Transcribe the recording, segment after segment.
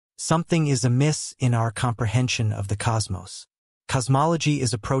something is amiss in our comprehension of the cosmos. Cosmology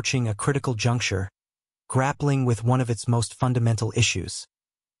is approaching a critical juncture, grappling with one of its most fundamental issues.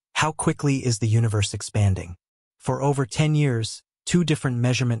 How quickly is the universe expanding? For over 10 years, two different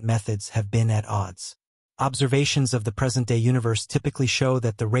measurement methods have been at odds. Observations of the present-day universe typically show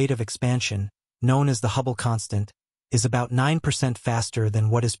that the rate of expansion, known as the Hubble constant, is about 9% faster than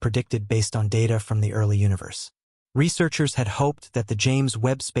what is predicted based on data from the early universe. Researchers had hoped that the James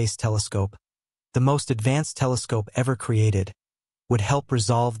Webb Space Telescope, the most advanced telescope ever created, would help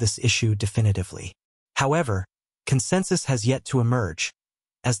resolve this issue definitively. However, consensus has yet to emerge,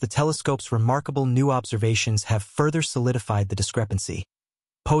 as the telescope's remarkable new observations have further solidified the discrepancy,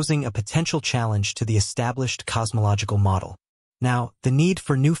 posing a potential challenge to the established cosmological model. Now, the need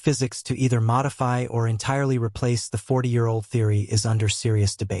for new physics to either modify or entirely replace the 40-year-old theory is under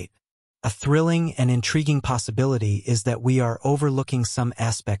serious debate. A thrilling and intriguing possibility is that we are overlooking some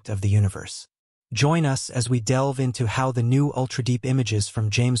aspect of the universe. Join us as we delve into how the new ultra-deep images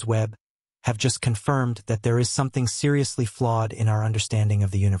from James Webb have just confirmed that there is something seriously flawed in our understanding of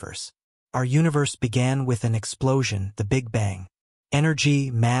the universe. Our universe began with an explosion, the Big Bang.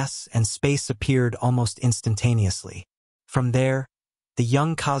 Energy, mass, and space appeared almost instantaneously. From there, the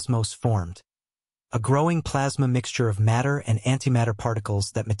young cosmos formed, a growing plasma mixture of matter and antimatter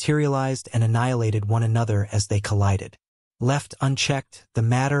particles that materialized and annihilated one another as they collided. Left unchecked, the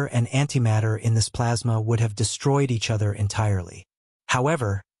matter and antimatter in this plasma would have destroyed each other entirely.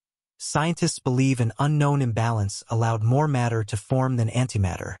 However, scientists believe an unknown imbalance allowed more matter to form than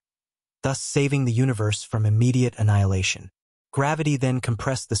antimatter, thus saving the universe from immediate annihilation. Gravity then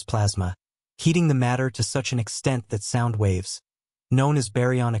compressed this plasma, heating the matter to such an extent that sound waves, known as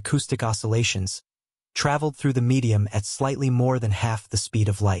baryon acoustic oscillations, traveled through the medium at slightly more than half the speed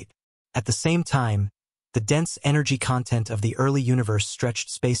of light. At the same time, the dense energy content of the early universe stretched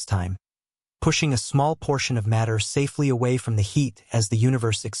spacetime, pushing a small portion of matter safely away from the heat as the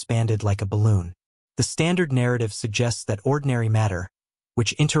universe expanded like a balloon. The standard narrative suggests that ordinary matter,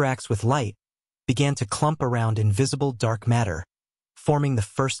 which interacts with light, began to clump around invisible dark matter, forming the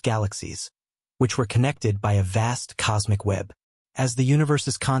first galaxies, which were connected by a vast cosmic web. As the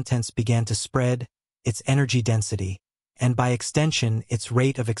universe's contents began to spread, its energy density, and by extension its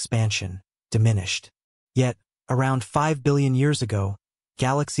rate of expansion, diminished. Yet, around 5 billion years ago,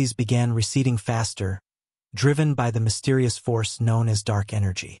 galaxies began receding faster, driven by the mysterious force known as dark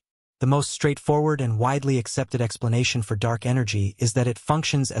energy. The most straightforward and widely accepted explanation for dark energy is that it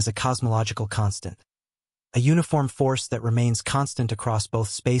functions as a cosmological constant, a uniform force that remains constant across both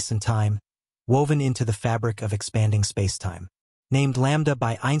space and time, woven into the fabric of expanding spacetime. Named lambda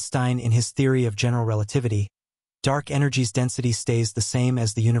by Einstein in his theory of general relativity, dark energy's density stays the same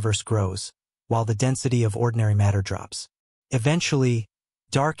as the universe grows, while the density of ordinary matter drops. Eventually,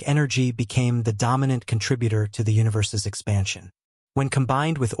 dark energy became the dominant contributor to the universe's expansion. When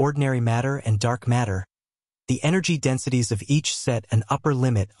combined with ordinary matter and dark matter, the energy densities of each set an upper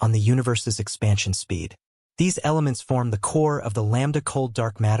limit on the universe's expansion speed. These elements form the core of the lambda cold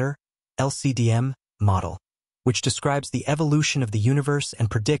dark matter, LCDM, model, which describes the evolution of the universe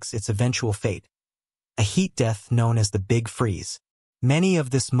and predicts its eventual fate, a heat death known as the Big Freeze. Many of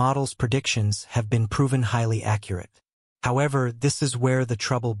this model's predictions have been proven highly accurate. However, this is where the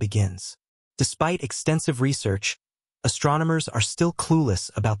trouble begins. Despite extensive research, astronomers are still clueless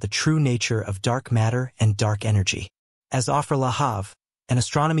about the true nature of dark matter and dark energy. As Afra Lahav, an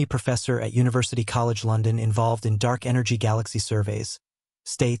astronomy professor at University College London involved in dark energy galaxy surveys,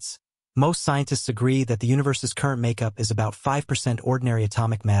 states, most scientists agree that the universe's current makeup is about 5% ordinary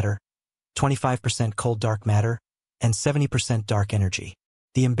atomic matter, 25% cold dark matter, and 70% dark energy.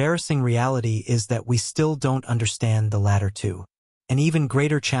 The embarrassing reality is that we still don't understand the latter two. An even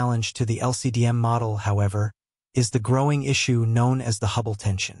greater challenge to the LCDM model, however, is the growing issue known as the Hubble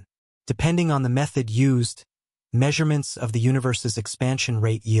tension. Depending on the method used, measurements of the universe's expansion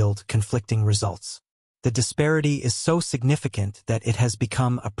rate yield conflicting results. The disparity is so significant that it has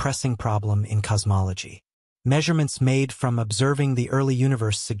become a pressing problem in cosmology. Measurements made from observing the early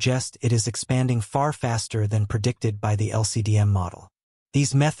universe suggest it is expanding far faster than predicted by the LCDM model.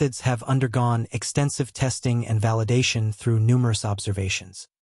 These methods have undergone extensive testing and validation through numerous observations.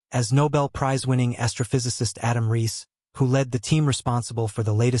 As Nobel Prize-winning astrophysicist Adam Rees, who led the team responsible for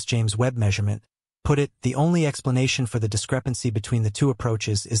the latest James Webb measurement, put it, the only explanation for the discrepancy between the two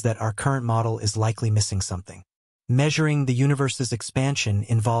approaches is that our current model is likely missing something. Measuring the universe's expansion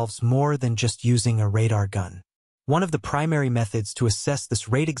involves more than just using a radar gun. One of the primary methods to assess this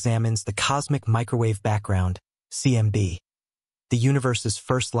rate examines the cosmic microwave background, CMB. The universe's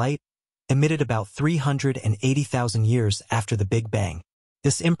first light, emitted about 380,000 years after the Big Bang,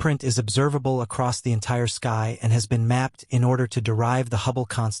 This imprint is observable across the entire sky and has been mapped in order to derive the Hubble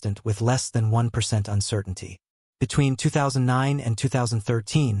constant with less than 1% uncertainty. Between 2009 and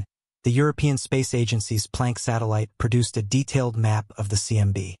 2013, the European Space Agency's Planck satellite produced a detailed map of the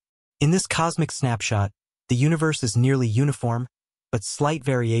CMB. In this cosmic snapshot, the universe is nearly uniform, but slight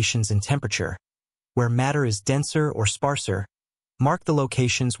variations in temperature, where matter is denser or sparser, mark the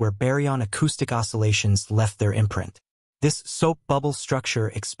locations where baryon acoustic oscillations left their imprint. This soap bubble structure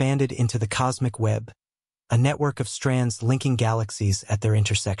expanded into the cosmic web, a network of strands linking galaxies at their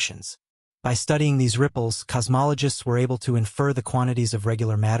intersections. By studying these ripples, cosmologists were able to infer the quantities of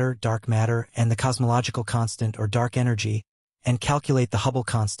regular matter, dark matter, and the cosmological constant or dark energy, and calculate the Hubble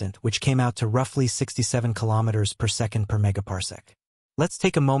constant, which came out to roughly 67 kilometers per second per megaparsec. Let's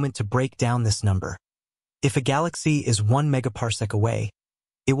take a moment to break down this number. If a galaxy is 1 megaparsec away,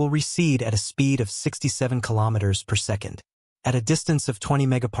 it will recede at a speed of 67 kilometers per second. At a distance of 20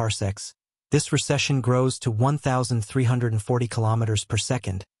 megaparsecs, this recession grows to 1,340 kilometers per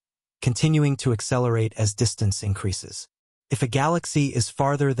second, continuing to accelerate as distance increases. If a galaxy is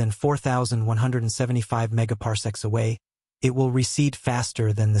farther than 4,175 megaparsecs away, it will recede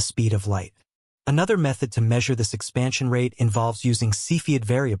faster than the speed of light. Another method to measure this expansion rate involves using Cepheid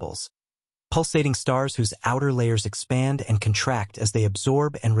variables, pulsating stars whose outer layers expand and contract as they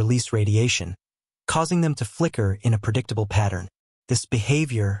absorb and release radiation, causing them to flicker in a predictable pattern. This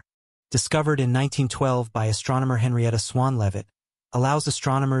behavior, discovered in 1912 by astronomer Henrietta Swan-Leavitt, allows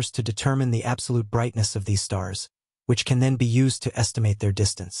astronomers to determine the absolute brightness of these stars, which can then be used to estimate their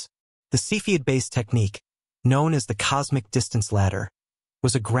distance. The Cepheid-based technique, known as the cosmic distance ladder,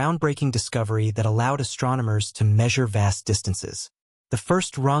 was a groundbreaking discovery that allowed astronomers to measure vast distances. The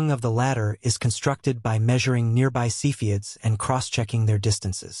first rung of the ladder is constructed by measuring nearby Cepheids and cross-checking their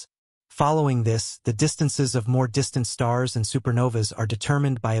distances. Following this, the distances of more distant stars and supernovas are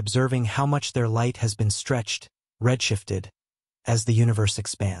determined by observing how much their light has been stretched, redshifted, as the universe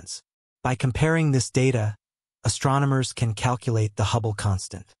expands. By comparing this data, astronomers can calculate the Hubble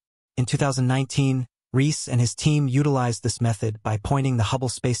constant. In 2019, Rees and his team utilized this method by pointing the Hubble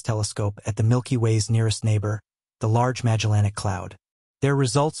Space Telescope at the Milky Way's nearest neighbor, the Large Magellanic Cloud. Their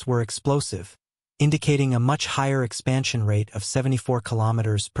results were explosive, indicating a much higher expansion rate of 74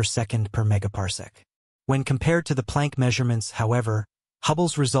 kilometers per second per megaparsec. When compared to the Planck measurements, however,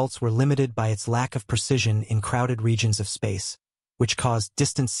 Hubble's results were limited by its lack of precision in crowded regions of space, which caused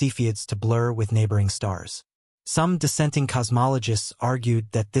distant Cepheids to blur with neighboring stars. Some dissenting cosmologists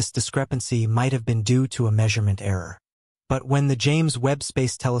argued that this discrepancy might have been due to a measurement error. But when the James Webb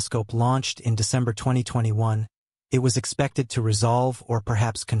Space Telescope launched in December 2021, it was expected to resolve or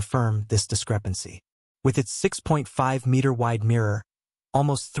perhaps confirm this discrepancy. With its 6.5-meter-wide mirror,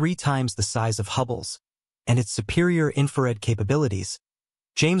 almost 3 times the size of Hubble's, and its superior infrared capabilities,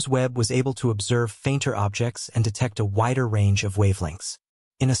 James Webb was able to observe fainter objects and detect a wider range of wavelengths.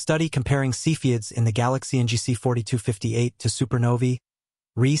 In a study comparing Cepheids in the galaxy NGC 4258 to supernovae,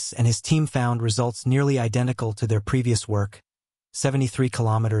 Rees and his team found results nearly identical to their previous work, 73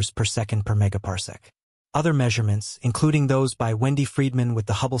 kilometers per second per megaparsec. Other measurements, including those by Wendy Friedman with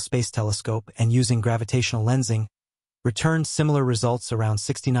the Hubble Space Telescope and using gravitational lensing, returned similar results around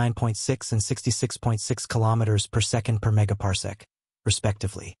 69.6 and 66.6 kilometers per second per megaparsec,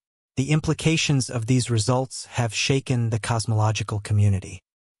 respectively. The implications of these results have shaken the cosmological community.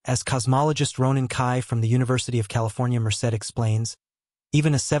 As cosmologist Ronan Kai from the University of California, Merced explains,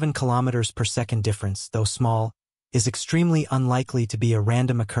 even a 7 kilometers per second difference, though small, is extremely unlikely to be a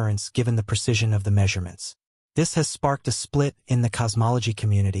random occurrence given the precision of the measurements. This has sparked a split in the cosmology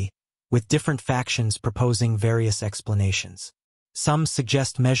community, with different factions proposing various explanations. Some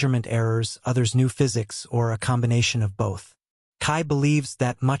suggest measurement errors, others new physics, or a combination of both. Kai believes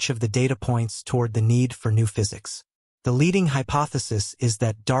that much of the data points toward the need for new physics. The leading hypothesis is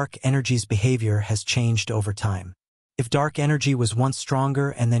that dark energy's behavior has changed over time. If dark energy was once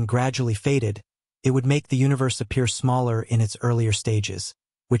stronger and then gradually faded, it would make the universe appear smaller in its earlier stages,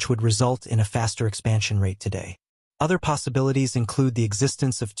 which would result in a faster expansion rate today. Other possibilities include the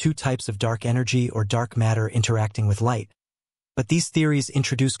existence of 2 types of dark energy or dark matter interacting with light, but these theories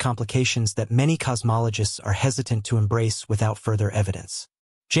introduce complications that many cosmologists are hesitant to embrace without further evidence.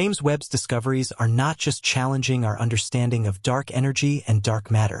 James Webb's discoveries are not just challenging our understanding of dark energy and dark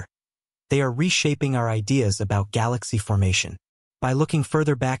matter. They are reshaping our ideas about galaxy formation. By looking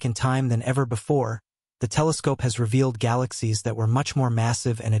further back in time than ever before, the telescope has revealed galaxies that were much more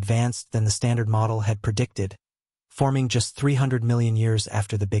massive and advanced than the Standard Model had predicted, forming just 300 million years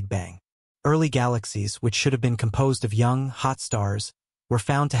after the Big Bang. Early galaxies, which should have been composed of young, hot stars, were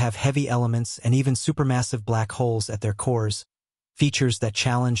found to have heavy elements and even supermassive black holes at their cores, features that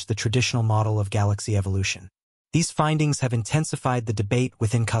challenge the traditional model of galaxy evolution. These findings have intensified the debate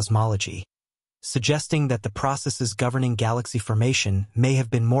within cosmology, suggesting that the processes governing galaxy formation may have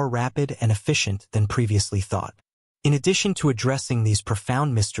been more rapid and efficient than previously thought. In addition to addressing these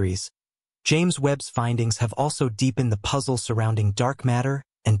profound mysteries, James Webb's findings have also deepened the puzzle surrounding dark matter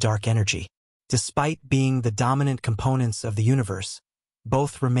and dark energy. Despite being the dominant components of the universe,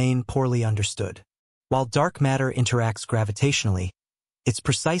 both remain poorly understood. While dark matter interacts gravitationally, its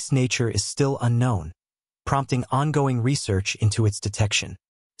precise nature is still unknown, prompting ongoing research into its detection.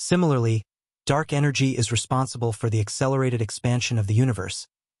 Similarly, dark energy is responsible for the accelerated expansion of the universe,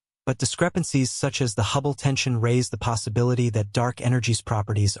 but discrepancies such as the Hubble tension raise the possibility that dark energy's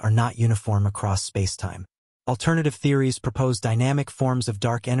properties are not uniform across spacetime. Alternative theories propose dynamic forms of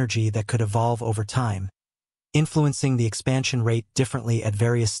dark energy that could evolve over time, influencing the expansion rate differently at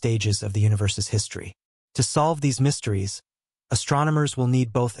various stages of the universe's history. To solve these mysteries, astronomers will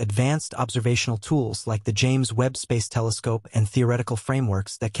need both advanced observational tools like the James Webb Space Telescope and theoretical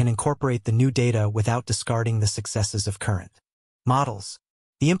frameworks that can incorporate the new data without discarding the successes of current models.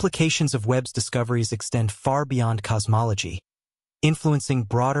 The implications of Webb's discoveries extend far beyond cosmology, influencing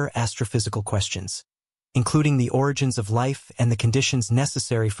broader astrophysical questions, including the origins of life and the conditions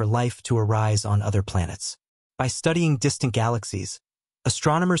necessary for life to arise on other planets. By studying distant galaxies,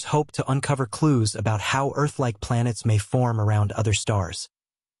 astronomers hope to uncover clues about how Earth-like planets may form around other stars,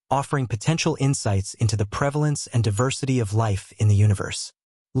 offering potential insights into the prevalence and diversity of life in the universe.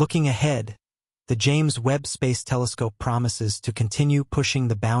 Looking ahead, the James Webb Space Telescope promises to continue pushing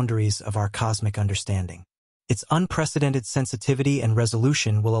the boundaries of our cosmic understanding. Its unprecedented sensitivity and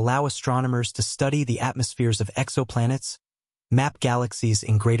resolution will allow astronomers to study the atmospheres of exoplanets, map galaxies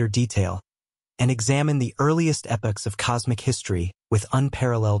in greater detail, and examine the earliest epochs of cosmic history with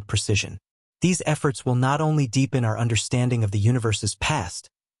unparalleled precision. These efforts will not only deepen our understanding of the universe's past,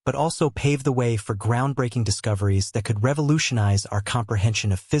 but also pave the way for groundbreaking discoveries that could revolutionize our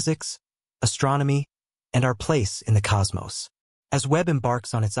comprehension of physics, astronomy, and our place in the cosmos. As Webb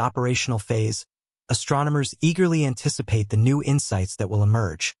embarks on its operational phase, astronomers eagerly anticipate the new insights that will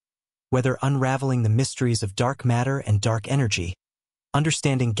emerge, whether unraveling the mysteries of dark matter and dark energy,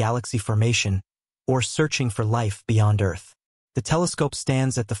 understanding galaxy formation, or searching for life beyond Earth. The telescope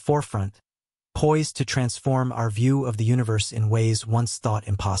stands at the forefront, poised to transform our view of the universe in ways once thought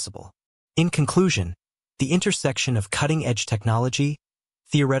impossible. In conclusion, the intersection of cutting-edge technology,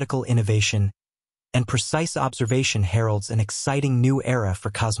 theoretical innovation, and precise observation heralds an exciting new era for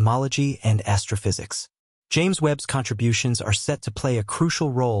cosmology and astrophysics. James Webb's contributions are set to play a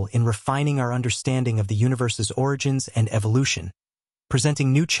crucial role in refining our understanding of the universe's origins and evolution,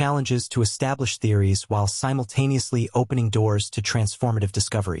 presenting new challenges to established theories while simultaneously opening doors to transformative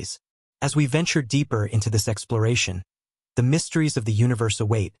discoveries. As we venture deeper into this exploration, the mysteries of the universe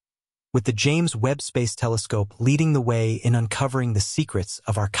await, with the James Webb Space Telescope leading the way in uncovering the secrets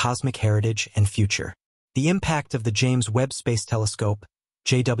of our cosmic heritage and future. The impact of the James Webb Space Telescope,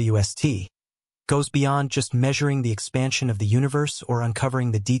 JWST, goes beyond just measuring the expansion of the universe or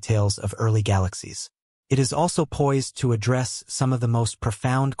uncovering the details of early galaxies. It is also poised to address some of the most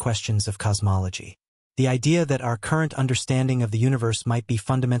profound questions of cosmology. The idea that our current understanding of the universe might be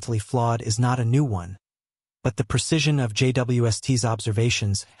fundamentally flawed is not a new one, but the precision of JWST's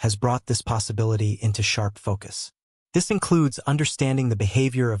observations has brought this possibility into sharp focus. This includes understanding the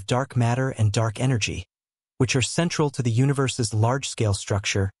behavior of dark matter and dark energy, which are central to the universe's large-scale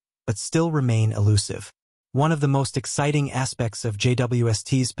structure, but still remain elusive. One of the most exciting aspects of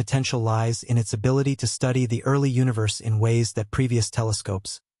JWST's potential lies in its ability to study the early universe in ways that previous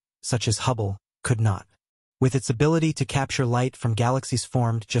telescopes, such as Hubble, could not. With its ability to capture light from galaxies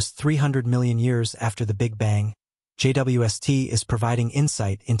formed just 300 million years after the Big Bang, JWST is providing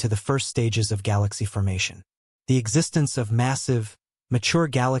insight into the first stages of galaxy formation. The existence of massive, mature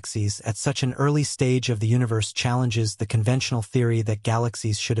galaxies at such an early stage of the universe challenges the conventional theory that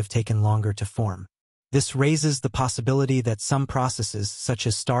galaxies should have taken longer to form. This raises the possibility that some processes, such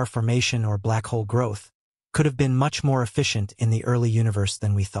as star formation or black hole growth, could have been much more efficient in the early universe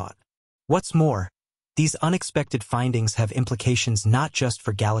than we thought. What's more, these unexpected findings have implications not just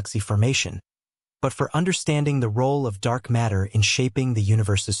for galaxy formation, but for understanding the role of dark matter in shaping the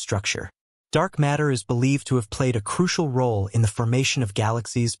universe's structure. Dark matter is believed to have played a crucial role in the formation of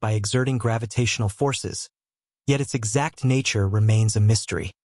galaxies by exerting gravitational forces, yet its exact nature remains a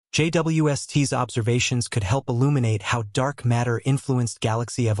mystery. JWST's observations could help illuminate how dark matter influenced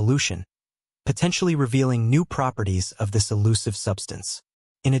galaxy evolution, potentially revealing new properties of this elusive substance.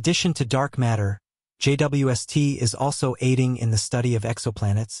 In addition to dark matter, JWST is also aiding in the study of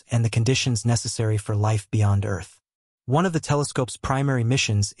exoplanets and the conditions necessary for life beyond Earth. One of the telescope's primary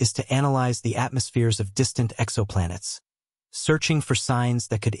missions is to analyze the atmospheres of distant exoplanets, searching for signs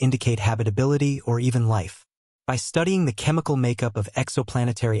that could indicate habitability or even life. By studying the chemical makeup of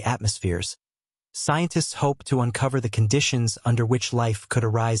exoplanetary atmospheres, scientists hope to uncover the conditions under which life could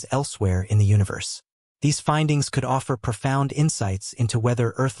arise elsewhere in the universe. These findings could offer profound insights into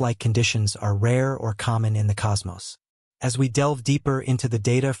whether Earth-like conditions are rare or common in the cosmos. As we delve deeper into the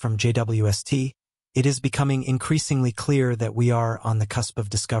data from JWST, it is becoming increasingly clear that we are on the cusp of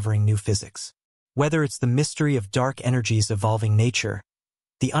discovering new physics. Whether it's the mystery of dark energy's evolving nature,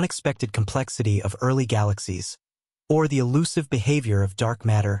 the unexpected complexity of early galaxies, or the elusive behavior of dark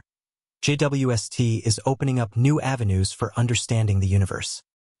matter, JWST is opening up new avenues for understanding the universe.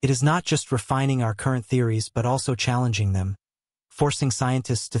 It is not just refining our current theories but also challenging them, forcing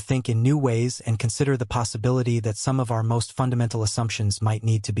scientists to think in new ways and consider the possibility that some of our most fundamental assumptions might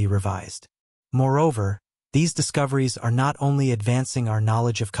need to be revised. Moreover, these discoveries are not only advancing our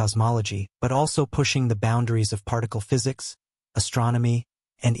knowledge of cosmology but also pushing the boundaries of particle physics, astronomy,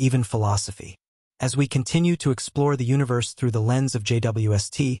 and even philosophy. As we continue to explore the universe through the lens of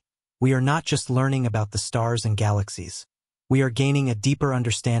JWST, we are not just learning about the stars and galaxies. We are gaining a deeper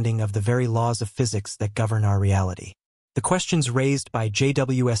understanding of the very laws of physics that govern our reality. The questions raised by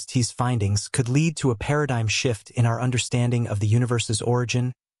JWST's findings could lead to a paradigm shift in our understanding of the universe's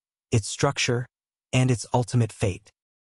origin, its structure, and its ultimate fate.